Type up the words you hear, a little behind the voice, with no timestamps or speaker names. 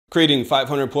Creating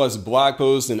 500 plus blog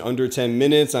posts in under 10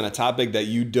 minutes on a topic that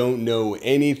you don't know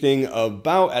anything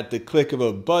about at the click of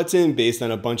a button based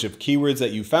on a bunch of keywords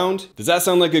that you found. Does that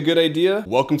sound like a good idea?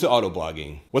 Welcome to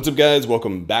Autoblogging. What's up guys?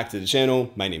 Welcome back to the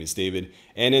channel. My name is David.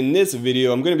 And in this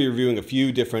video, I'm going to be reviewing a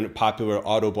few different popular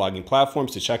autoblogging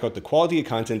platforms to check out the quality of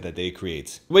content that they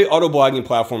create. The way autoblogging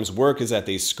platforms work is that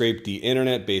they scrape the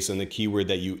internet based on the keyword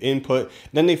that you input.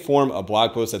 Then they form a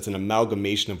blog post that's an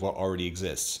amalgamation of what already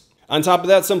exists. On top of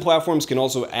that, some platforms can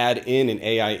also add in an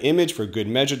AI image for good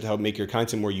measure to help make your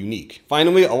content more unique.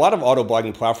 Finally, a lot of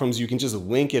autoblogging platforms, you can just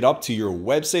link it up to your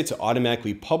website to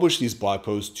automatically publish these blog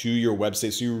posts to your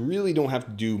website, so you really don't have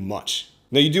to do much.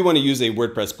 Now, you do want to use a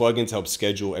WordPress plugin to help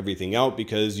schedule everything out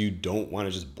because you don't want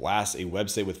to just blast a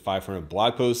website with 500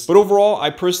 blog posts. But overall,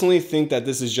 I personally think that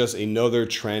this is just another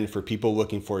trend for people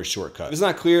looking for a shortcut. If it's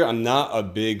not clear, I'm not a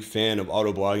big fan of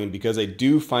autoblogging because I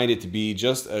do find it to be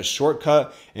just a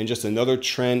shortcut and just another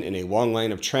trend in a long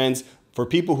line of trends for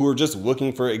people who are just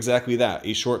looking for exactly that,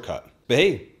 a shortcut. But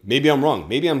hey, maybe I'm wrong.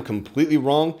 Maybe I'm completely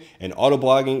wrong and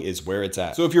autoblogging is where it's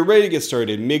at. So if you're ready to get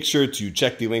started, make sure to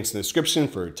check the links in the description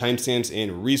for timestamps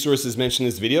and resources mentioned in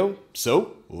this video.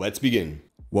 So let's begin.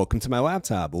 Welcome to my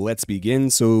laptop. Let's begin.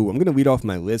 So I'm going to lead off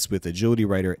my list with Agility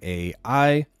Writer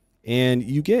AI, and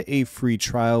you get a free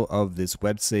trial of this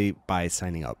website by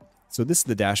signing up. So this is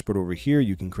the dashboard over here.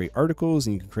 You can create articles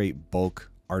and you can create bulk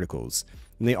articles.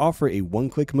 And they offer a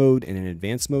one-click mode and an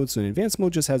advanced mode. So an advanced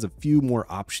mode just has a few more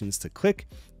options to click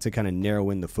to kind of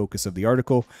narrow in the focus of the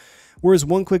article. Whereas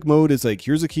one-click mode is like,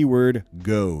 here's a keyword,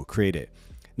 go, create it.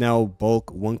 Now,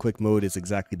 bulk one-click mode is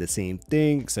exactly the same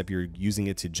thing, except you're using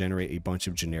it to generate a bunch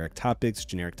of generic topics.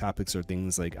 Generic topics are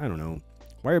things like, I don't know,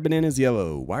 why are bananas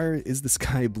yellow? Why is the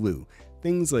sky blue?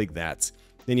 Things like that.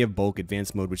 Then you have bulk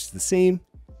advanced mode, which is the same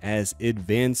as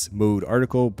advanced mode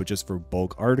article, but just for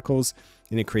bulk articles,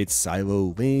 and it creates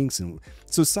silo links. And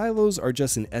so silos are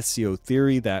just an SEO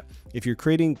theory that if you're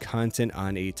creating content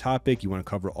on a topic, you want to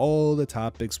cover all the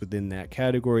topics within that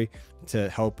category to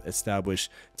help establish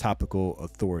topical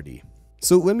authority.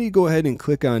 So let me go ahead and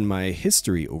click on my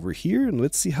history over here, and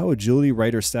let's see how Agility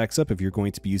Writer stacks up if you're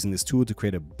going to be using this tool to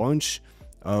create a bunch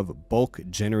of bulk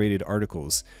generated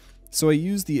articles. So I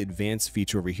use the advanced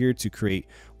feature over here to create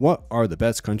what are the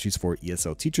best countries for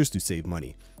ESL teachers to save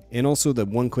money, and also the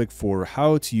one click for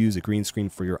how to use a green screen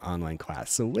for your online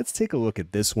class. So let's take a look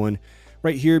at this one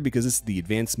right here because this is the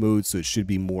advanced mode, so it should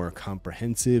be more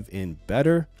comprehensive and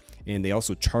better. And they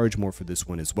also charge more for this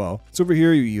one as well. So over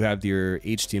here, you have your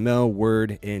HTML,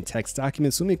 Word, and text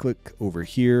documents. So let me click over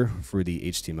here for the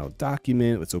HTML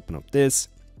document. Let's open up this.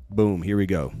 Boom, here we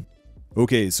go.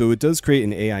 Okay, so it does create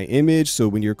an AI image. So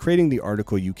when you're creating the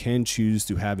article, you can choose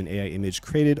to have an AI image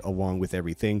created along with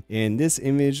everything. And this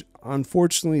image,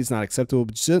 unfortunately, is not acceptable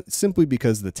just simply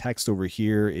because the text over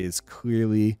here is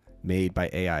clearly made by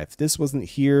AI. If this wasn't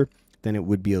here, then it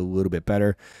would be a little bit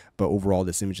better. But overall,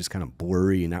 this image is kind of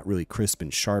blurry and not really crisp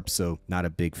and sharp, so not a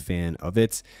big fan of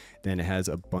it. Then it has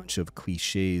a bunch of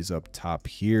cliches up top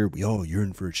here. We all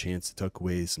yearn for a chance to tuck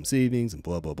away some savings and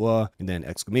blah, blah, blah. And then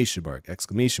exclamation mark,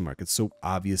 exclamation mark. It's so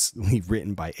obviously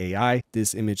written by AI.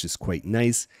 This image is quite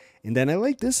nice. And then I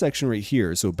like this section right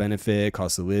here. So benefit,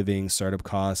 cost of living, startup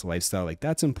costs, lifestyle. Like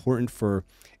that's important for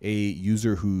a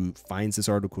user who finds this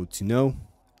article to know.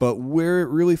 But where it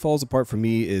really falls apart for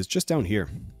me is just down here.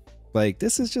 Like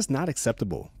this is just not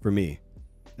acceptable for me.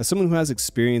 As someone who has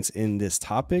experience in this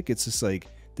topic, it's just like,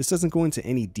 this doesn't go into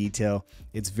any detail.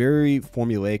 It's very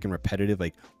formulaic and repetitive,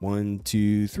 like 1,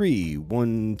 2, 3,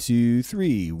 1, 2,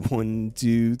 3, 1,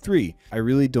 2, 3. I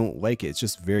really don't like it. It's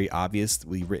just very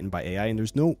obviously written by AI and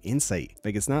there's no insight.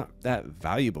 Like it's not that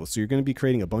valuable. So you're going to be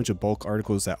creating a bunch of bulk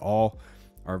articles that all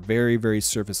are very, very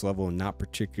surface level and not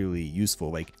particularly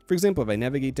useful. Like, for example, if I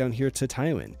navigate down here to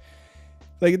Thailand,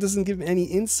 like it doesn't give any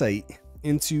insight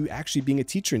into actually being a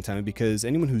teacher in Thailand because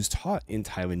anyone who's taught in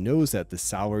Thailand knows that the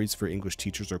salaries for English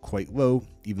teachers are quite low,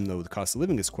 even though the cost of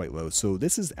living is quite low. So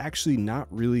this is actually not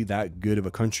really that good of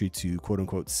a country to quote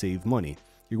unquote save money.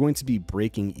 You're going to be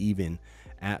breaking even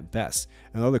at best.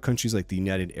 And other countries like the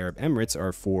United Arab Emirates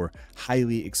are for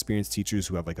highly experienced teachers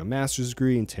who have like a master's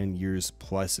degree and 10 years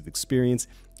plus of experience.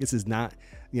 This is not,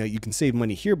 you can save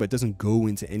money here, but it doesn't go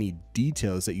into any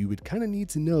details that you would kind of need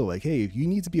to know. Like, hey, if you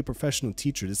need to be a professional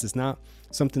teacher, this is not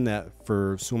something that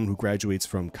for someone who graduates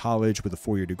from college with a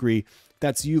 4-year degree,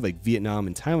 that's you. Like Vietnam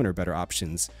and Thailand are better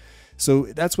options. So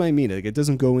that's what I mean. Like, it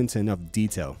doesn't go into enough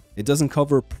detail. It doesn't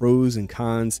cover pros and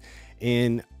cons.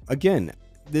 And again,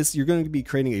 you're going to be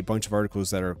creating a bunch of articles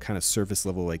that are kind of surface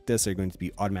level like this. They're going to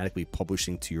be automatically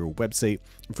publishing to your website.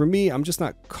 And for me, I'm just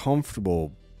not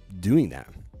comfortable doing that.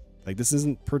 Like, this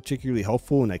isn't particularly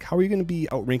helpful. And like, how are you going to be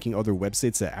outranking other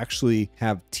websites that actually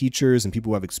have teachers and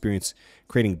people who have experience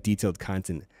creating detailed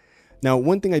content? Now,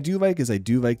 one thing I do like is I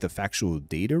do like the factual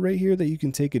data right here that you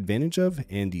can take advantage of,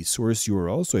 and the source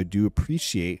URL. So I do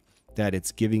appreciate that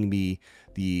it's giving me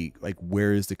the, like,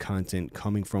 where is the content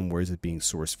coming from? Where is it being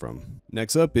sourced from?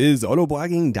 Next up is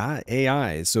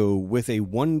Autoblogging.ai. So with a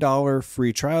 $1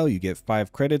 free trial, you get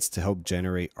 5 credits to help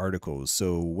generate articles.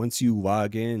 So once you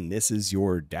log in, this is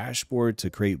your dashboard to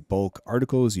create bulk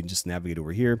articles. You can just navigate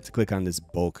over here to click on this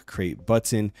bulk create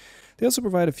button. They also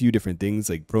provide a few different things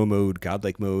like pro mode,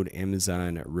 godlike mode,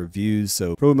 Amazon reviews.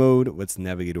 So pro mode, let's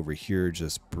navigate over here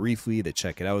just briefly to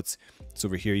check it out. So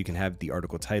over here, you can have the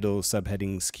article title,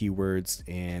 subheadings, keywords,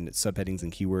 and subheadings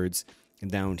and keywords. And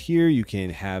down here, you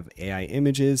can have AI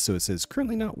images. So it says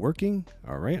currently not working.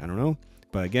 All right, I don't know.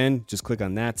 But again, just click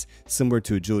on that. Similar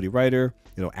to Agility Writer,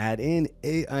 it'll add in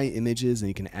AI images, and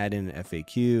you can add in an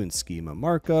FAQ and schema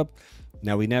markup.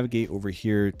 Now we navigate over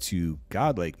here to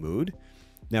godlike mode.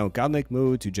 Now, godlike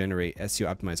mode to generate SEO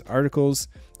optimized articles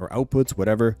or outputs,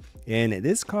 whatever. And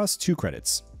this costs 2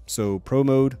 credits. So pro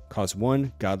mode costs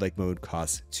 1, godlike mode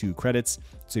costs 2 credits.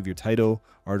 So if your title,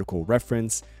 article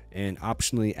reference, and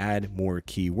optionally add more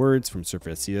keywords from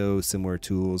Surface SEO, similar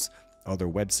tools, other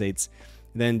websites,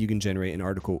 then you can generate an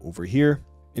article over here.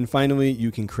 And finally,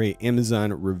 you can create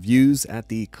Amazon reviews at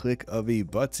the click of a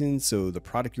button. So the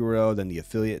product URL, then the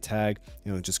affiliate tag,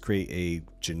 just create a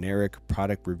generic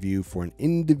product review for an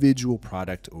individual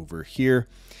product over here.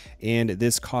 And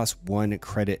this costs 1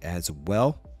 credit as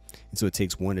well. And so it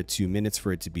takes 1 to 2 minutes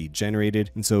for it to be generated.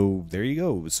 And so there you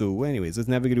go. So anyways, let's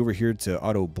navigate over here to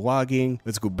Autoblogging.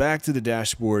 Let's go back to the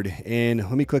dashboard and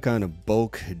let me click on a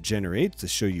bulk generate to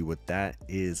show you what that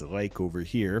is like over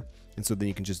here. And so then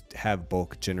you can just have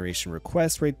bulk generation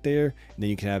requests right there. And then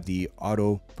you can have the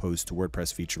auto post to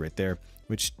WordPress feature right there,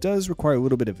 which does require a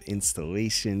little bit of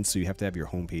installation. So you have to have your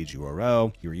homepage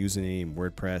URL, your username,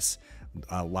 WordPress,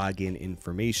 login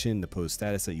information, the post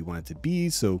status that you want it to be.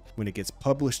 So when it gets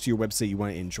published to your website, you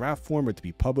want it in draft form or to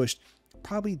be published.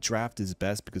 Probably draft is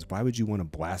best, because why would you want to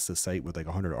blast the site with like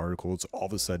 100 articles all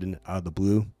of a sudden out of the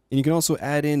blue? And you can also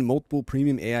add in multiple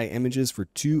premium AI images for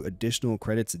 2 additional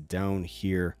credits down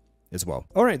here as well.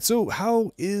 All right, so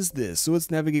how is this? So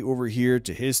let's navigate over here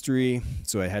to history.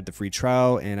 So I had the free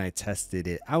trial and I tested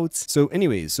it out. So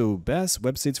anyways, so best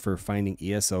websites for finding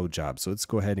ESL jobs. So let's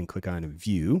go ahead and click on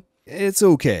view. It's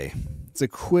okay. It's a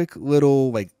quick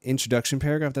little like introduction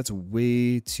paragraph. That's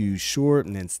way too short.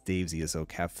 And then it's Dave's ESL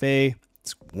Cafe.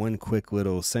 It's 1 quick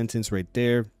little sentence right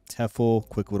there. TEFL,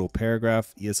 quick little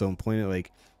paragraph. ESL employment,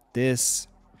 like this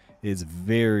is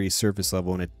very surface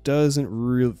level, and it doesn't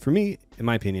really, for me, in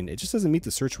my opinion, it just doesn't meet the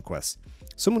search request.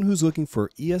 Someone who's looking for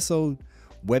ESL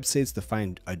websites to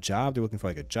find a job, they're looking for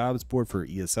like a jobs board for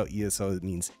ESL. ESL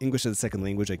means English as a second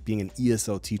language, like being an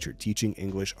ESL teacher, teaching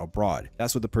English abroad.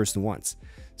 That's what the person wants.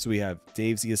 So we have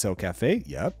Dave's ESL Cafe.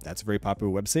 Yep, that's a very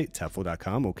popular website.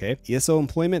 TEFL.com. Okay. ESL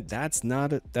employment. That's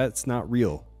not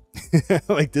real.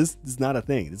 Like, this is not a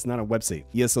thing. It's not a website.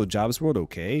 ESL Jobs World,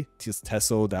 okay.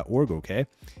 TESOL.org, okay.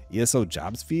 ESL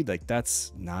Jobs Feed, like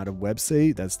that's not a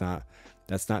website. That's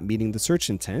not meeting the search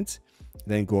intent.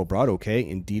 Then go abroad, okay.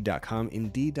 Indeed.com.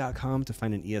 Indeed.com to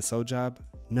find an ESL job?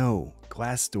 No.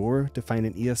 Glassdoor to find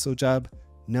an ESL job?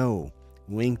 No.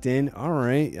 LinkedIn? All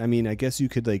right. I mean, I guess you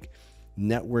could like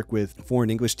network with foreign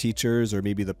English teachers, or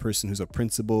maybe the person who's a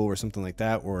principal or something like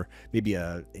that, or maybe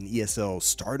an ESL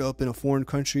startup in a foreign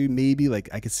country. Maybe like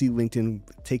I could see LinkedIn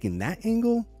taking that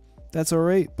angle. That's all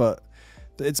right, but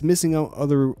it's missing out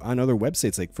on other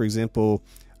websites. Like for example,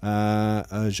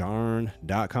 Ajarn.com.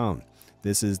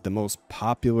 This is the most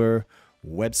popular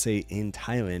website in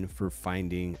Thailand for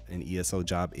finding an ESL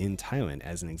job in Thailand,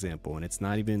 as an example, and it's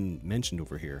not even mentioned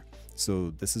over here.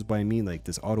 So this is what I mean, like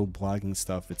this auto blogging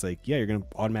stuff. It's like, yeah, you're gonna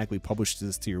automatically publish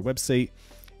this to your website.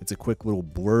 It's a quick little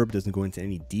blurb, doesn't go into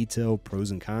any detail,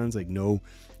 pros and cons, like no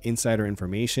insider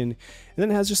information, and then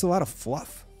it has just a lot of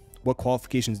fluff. What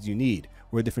qualifications do you need?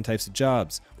 What are different types of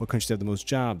jobs? What countries have the most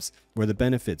jobs? What are the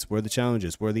benefits? What are the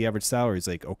challenges? What are the average salaries?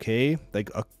 Like, okay, like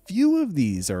a few of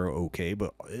these are okay,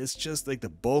 but it's just like the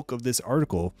bulk of this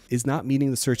article is not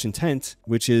meeting the search intent,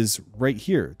 which is right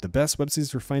here. The best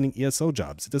websites for finding ESL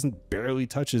jobs. It doesn't barely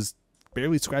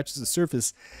scratches the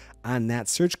surface on that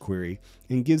search query,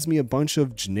 and gives me a bunch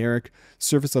of generic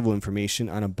surface level information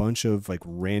on a bunch of like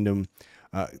random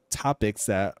topics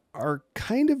that are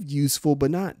kind of useful,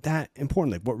 but not that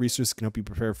important. Like what resources can help you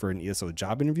prepare for an ESO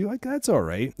job interview? Like that's all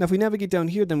right. Now, if we navigate down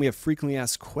here, then we have frequently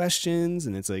asked questions,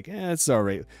 and it's like, it's all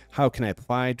right. How can I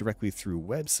apply directly through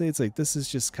websites? Like this is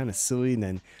just kind of silly, and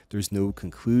then there's no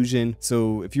conclusion.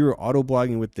 So if you were auto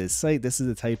blogging with this site, this is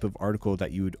the type of article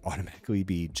that you would automatically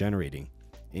be generating.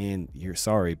 And you're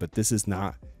sorry, but this is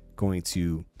not going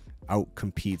to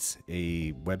outcompete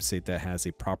a website that has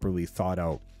a properly thought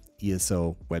out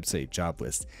ESO website job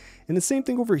list. And the same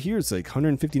thing over here is like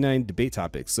 159 debate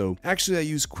topics. So actually I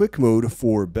use quick mode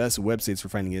for best websites for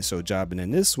finding ESO job. And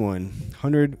in this one,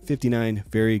 159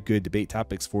 very good debate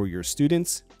topics for your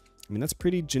students. I mean, that's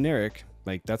pretty generic.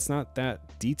 Like that's not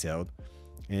that detailed.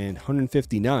 And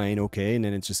 159, okay. And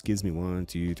then it just gives me 1,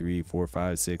 2, 3, 4,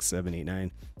 5, 6, 7, 8,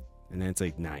 9. And then it's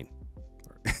like 9.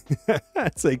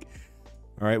 It's like,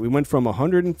 all right, we went from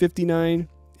 159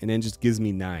 and then just gives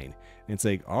me 9. And it's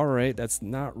like, all right, that's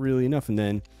not really enough. And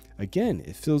then again,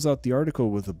 it fills out the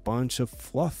article with a bunch of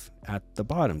fluff at the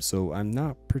bottom. So I'm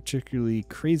not particularly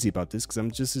crazy about this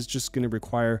because it's just going to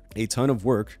require a ton of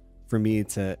work for me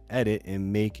to edit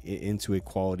and make it into a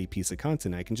quality piece of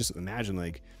content. I can just imagine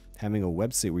like having a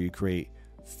website where you create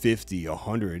 50,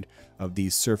 100 of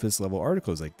these surface level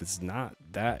articles. Like this is not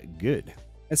that good.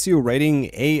 SEO Writing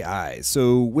AI.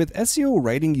 So with SEO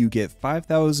Writing, you get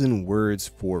 5,000 words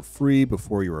for free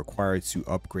before you're required to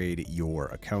upgrade your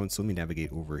account. So let me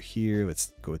navigate over here.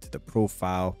 Let's go to the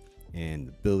profile and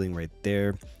the building right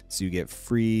there. So you get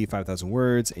free 5,000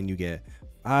 words and you get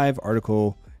 5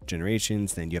 article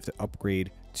generations. Then you have to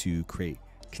upgrade to create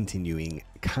continuing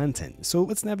content. So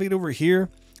let's navigate over here.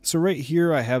 So right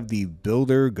here, I have the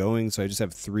builder going. So I just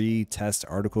have 3 test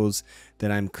articles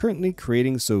that I'm currently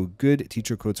creating. So good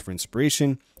teacher quotes for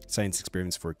inspiration, science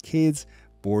experiments for kids,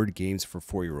 board games for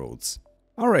 4-year-olds.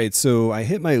 All right, so I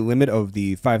hit my limit of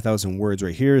the 5,000 words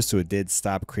right here. So it did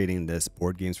stop creating this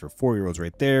board games for 4-year-olds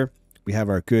right there. We have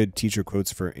our good teacher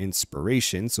quotes for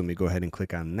inspiration. So let me go ahead and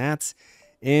click on that.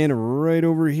 And right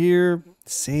over here,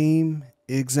 same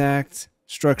exact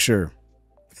structure.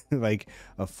 Like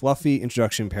a fluffy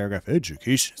introduction paragraph.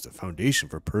 Education is the foundation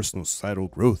for personal societal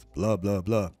growth, blah, blah,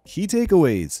 blah. Key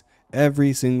takeaways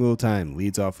every single time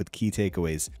leads off with key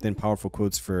takeaways. Then powerful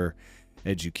quotes for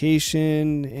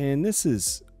education. And this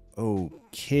is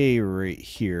okay right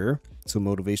here. So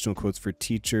motivational quotes for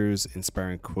teachers,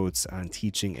 inspiring quotes on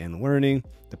teaching and learning,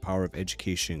 the power of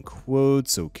education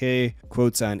quotes. Okay.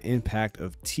 Quotes on impact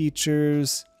of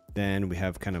teachers. Then we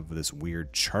have kind of this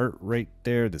weird chart right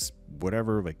there, this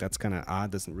whatever, like that's kind of odd,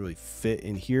 doesn't really fit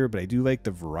in here, but I do like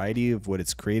the variety of what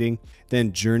it's creating.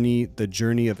 Then the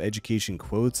journey of education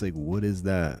quotes, like what is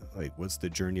that? Like what's the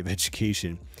journey of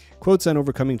education? Quotes on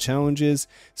overcoming challenges.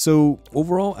 So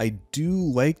overall, I do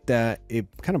like that it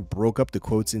kind of broke up the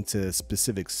quotes into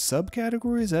specific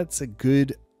subcategories. That's a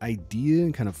good idea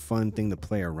and kind of fun thing to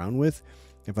play around with.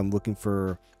 If I'm looking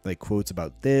for like quotes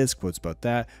about this, quotes about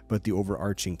that, but the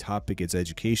overarching topic is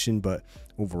education, but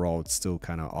overall it's still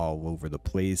kind of all over the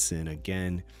place. And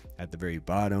again, at the very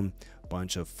bottom,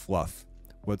 bunch of fluff.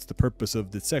 What's the purpose of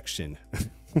this section?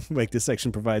 Like this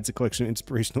section provides a collection of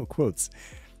inspirational quotes.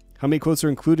 How many quotes are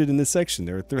included in this section?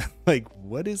 There are like,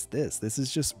 what is this? This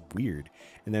is just weird.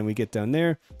 And then we get down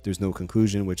there, there's no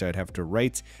conclusion, which I'd have to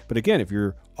write. But again, if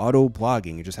you're auto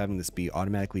blogging, you're just having this be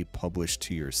automatically published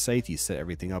to your site, you set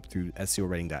everything up through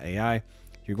SEOwriting.ai,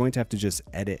 you're going to have to just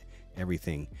edit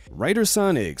everything.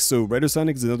 Writersonic. So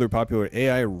Writersonic is another popular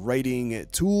AI writing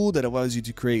tool that allows you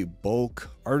to create bulk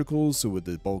articles. So with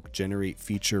the bulk generate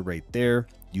feature right there,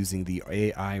 using the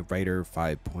AI Writer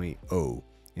 5.0.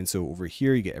 And so over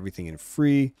here, you get everything in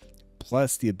free,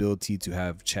 plus the ability to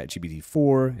have ChatGPT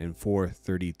 4 and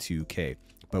 432K.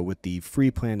 But with the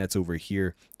free plan that's over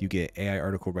here, you get AI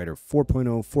Article Writer 4.0,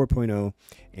 4.0,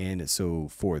 and so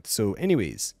forth. So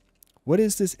anyways, what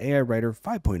is this AI Writer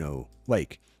 5.0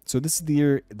 like? So this is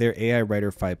their AI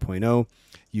Writer 5.0.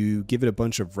 You give it a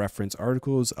bunch of reference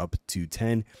articles, up to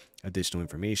 10, additional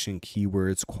information,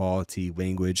 keywords, quality,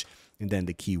 language, and then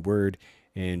the keyword,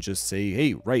 and just say,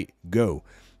 hey, write, go.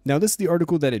 Now this is the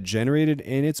article that it generated,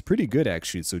 and it's pretty good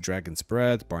actually. So Dragon's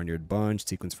Breath, Barnyard Bunch,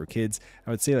 Sequence for Kids. I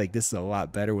would say like this is a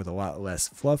lot better with a lot less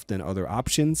fluff than other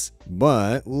options.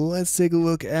 But let's take a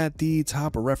look at the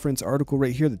top reference article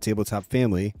right here, the Tabletop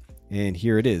Family. And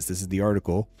here it is. This is the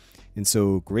article. And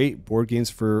so great board games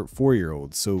for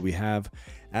 4-year-olds. So we have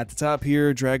at the top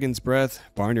here, Dragon's Breath,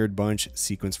 Barnyard Bunch,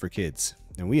 Sequence for Kids.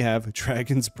 And we have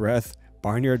Dragon's Breath,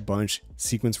 Barnyard Bunch,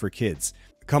 Sequence for Kids.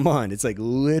 Come on, it's like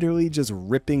literally just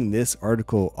ripping this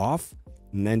article off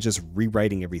and then just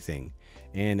rewriting everything.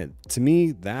 And to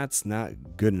me, that's not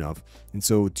good enough. And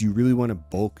so do you really want to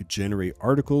bulk generate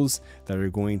articles that are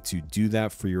going to do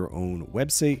that for your own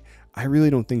website? I really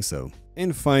don't think so.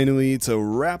 And finally, to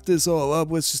wrap this all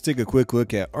up, let's just take a quick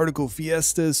look at Article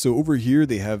Fiesta. So over here,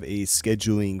 they have a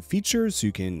scheduling feature, so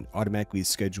you can automatically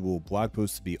schedule blog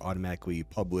posts to be automatically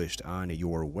published on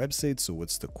your website. So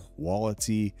what's the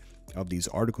quality of these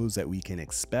articles that we can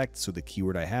expect? So the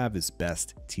keyword I have is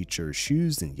best teacher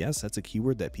shoes. And yes, that's a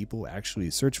keyword that people actually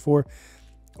search for.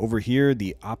 Over here,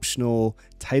 the optional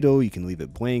title, you can leave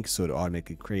it blank so it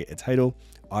automatically create a title,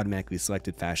 automatically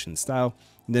selected fashion style.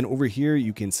 And then over here,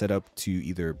 you can set up to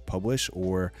either publish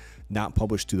or not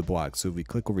publish to the blog. So if we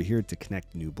click over here to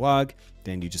connect new blog,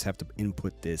 then you just have to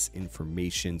input this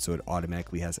information so it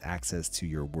automatically has access to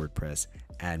your WordPress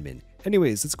admin.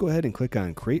 Anyways, let's go ahead and click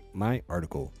on create my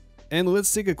article. And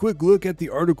let's take a quick look at the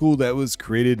article that was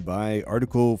created by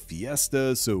Article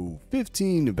Fiesta. So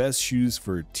 15 best shoes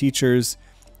for teachers.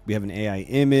 We have an AI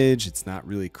image. It's not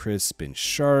really crisp and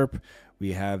sharp.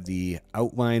 We have the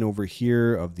outline over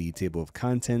here of the table of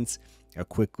contents, a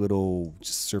quick little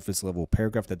just surface level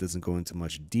paragraph that doesn't go into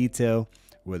much detail.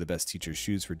 What are the best teacher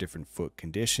shoes for different foot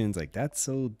conditions? Like, that's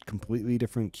a completely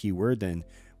different keyword than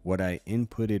what I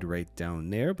inputted right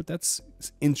down there, but that's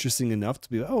interesting enough to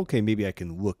be like, oh, okay, maybe I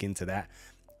can look into that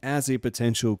as a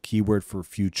potential keyword for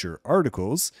future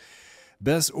articles.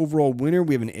 Best overall winner,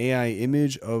 we have an AI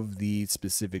image of the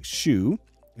specific shoe,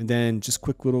 and then just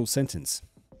quick little sentence,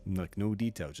 like no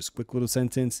detail, just quick little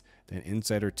sentence, then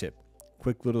insider tip,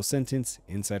 quick little sentence,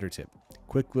 insider tip,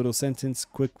 quick little sentence,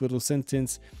 quick little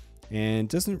sentence, and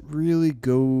doesn't really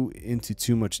go into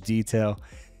too much detail.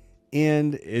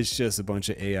 And it's just a bunch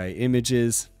of AI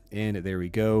images. And there we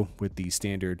go with the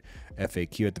standard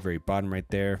FAQ at the very bottom right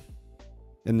there.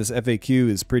 And this FAQ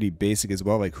is pretty basic as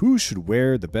well. Like, who should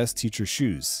wear the best teacher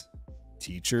shoes?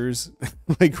 Teachers?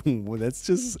 Like, well, that's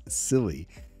just silly.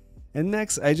 And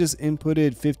next, I just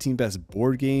inputted 15 best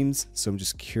board games. So I'm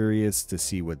just curious to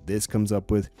see what this comes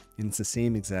up with. And it's the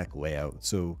same exact layout.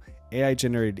 So AI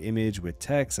generated image with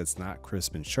text that's not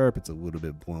crisp and sharp. It's a little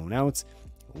bit blown out.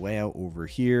 Layout over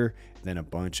here, then a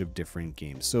bunch of different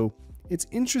games. So it's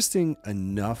interesting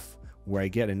enough where I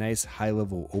get a nice high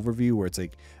level overview where it's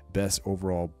like best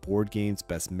overall board games,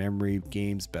 best memory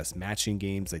games, best matching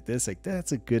games, like this. Like,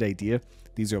 that's a good idea.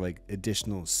 These are like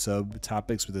additional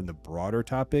subtopics within the broader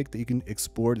topic that you can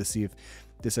explore to see if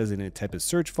this has any type of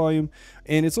search volume.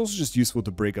 And it's also just useful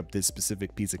to break up this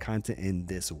specific piece of content in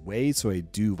this way. So I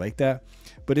do like that,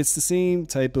 but it's the same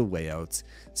type of layouts.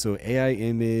 So AI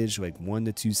image, like 1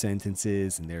 to 2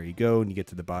 sentences, and there you go. And you get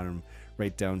to the bottom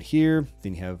right down here.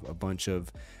 Then you have a bunch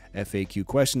of FAQ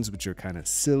questions, which are kind of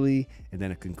silly, and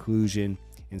then a conclusion.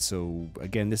 And so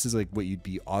again, this is like what you'd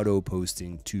be auto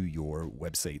posting to your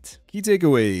website. Key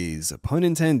takeaways, pun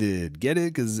intended, get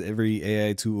it? Because every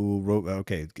AI tool wrote,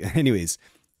 okay. Anyways,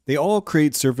 they all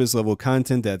create surface level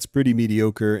content that's pretty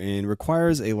mediocre and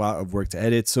requires a lot of work to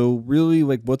edit. So really,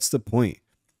 like, what's the point?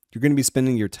 You're going to be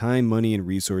spending your time, money, and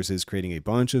resources creating a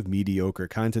bunch of mediocre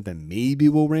content that maybe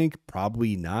will rank,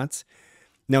 probably not.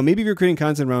 Now, maybe if you're creating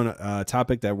content around a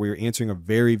topic that we're answering a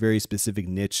very, very specific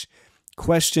niche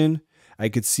question, I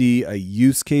could see a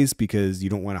use case because you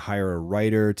don't want to hire a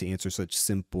writer to answer such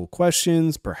simple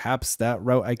questions. Perhaps that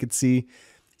route I could see.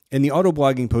 And the auto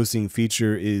blogging posting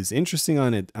feature is interesting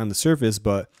on the surface,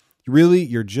 but really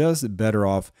you're just better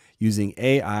off using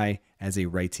AI as a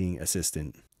writing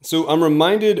assistant. So I'm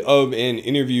reminded of an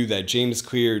interview that James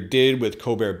Clear did with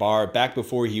Colbert Barr back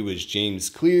before he was James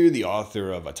Clear, the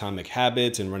author of Atomic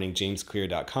Habits and running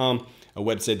jamesclear.com, a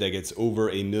website that gets over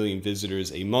 1 million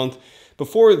visitors a month.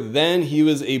 Before then, he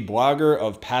was a blogger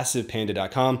of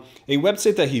PassivePanda.com, a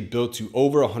website that he built to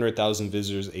over 100,000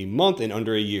 visitors a month in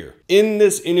under a year. In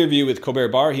this interview with Colbert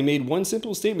Barr, he made one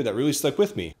simple statement that really stuck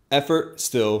with me. Effort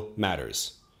still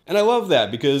matters. And I love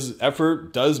that because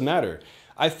effort does matter.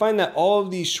 I find that all of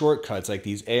these shortcuts, like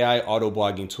these AI auto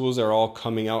blogging tools that are all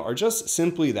coming out, are just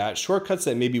simply that, shortcuts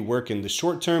that maybe work in the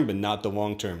short term, but not the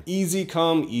long term. Easy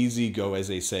come, easy go, as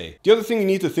they say. The other thing you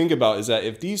need to think about is that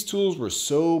if these tools were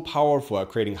so powerful at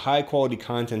creating high quality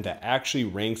content that actually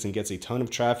ranks and gets a ton of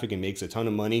traffic and makes a ton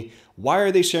of money, why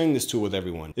are they sharing this tool with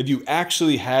everyone? If you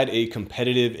actually had a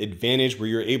competitive advantage where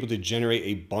you're able to generate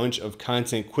a bunch of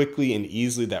content quickly and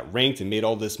easily that ranked and made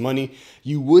all this money,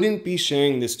 you wouldn't be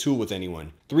sharing this tool with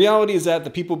anyone. The reality is that the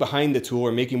people behind the tool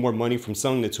are making more money from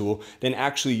selling the tool than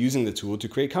actually using the tool to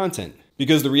create content.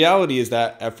 Because the reality is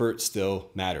that effort still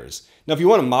matters. Now, if you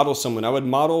want to model someone, I would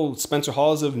model Spencer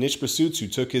Hawes of Niche Pursuits, who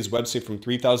took his website from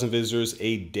 3,000 visitors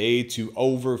a day to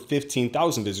over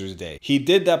 15,000 visitors a day. He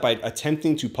did that by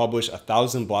attempting to publish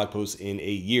 1,000 blog posts in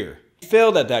a year. He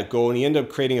failed at that goal and he ended up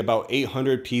creating about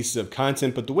 800 pieces of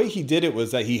content, but the way he did it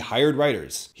was that he hired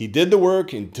writers. He did the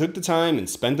work and took the time and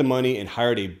spent the money and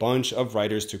hired a bunch of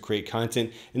writers to create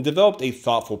content and developed a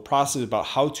thoughtful process about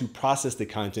how to process the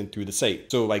content through the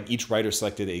site. So like each writer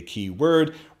selected a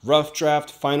keyword, rough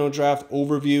draft, final draft,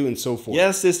 overview, and so forth.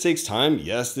 Yes, this takes time.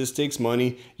 Yes, this takes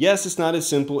money. Yes, it's not as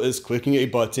simple as clicking a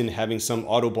button, having some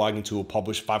auto blogging tool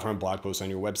publish 500 blog posts on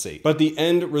your website. But the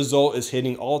end result is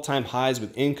hitting all-time highs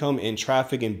with income and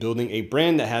traffic and building a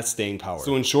brand that has staying power.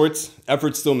 So in short,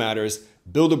 effort still matters.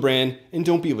 Build a brand and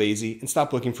don't be lazy and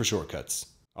stop looking for shortcuts.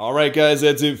 Alright guys,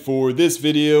 that's it for this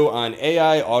video on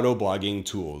AI auto blogging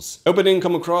tools. I hope I didn't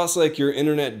come across like your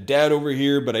internet dad over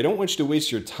here, but I don't want you to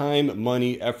waste your time,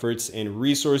 money, efforts, and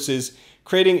resources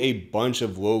creating a bunch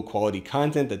of low quality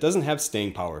content that doesn't have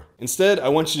staying power. Instead, I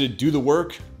want you to do the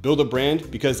work, build a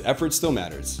brand, because effort still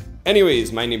matters.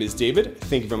 Anyways, my name is David.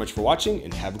 Thank you very much for watching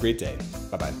and have a great day.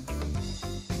 Bye-bye.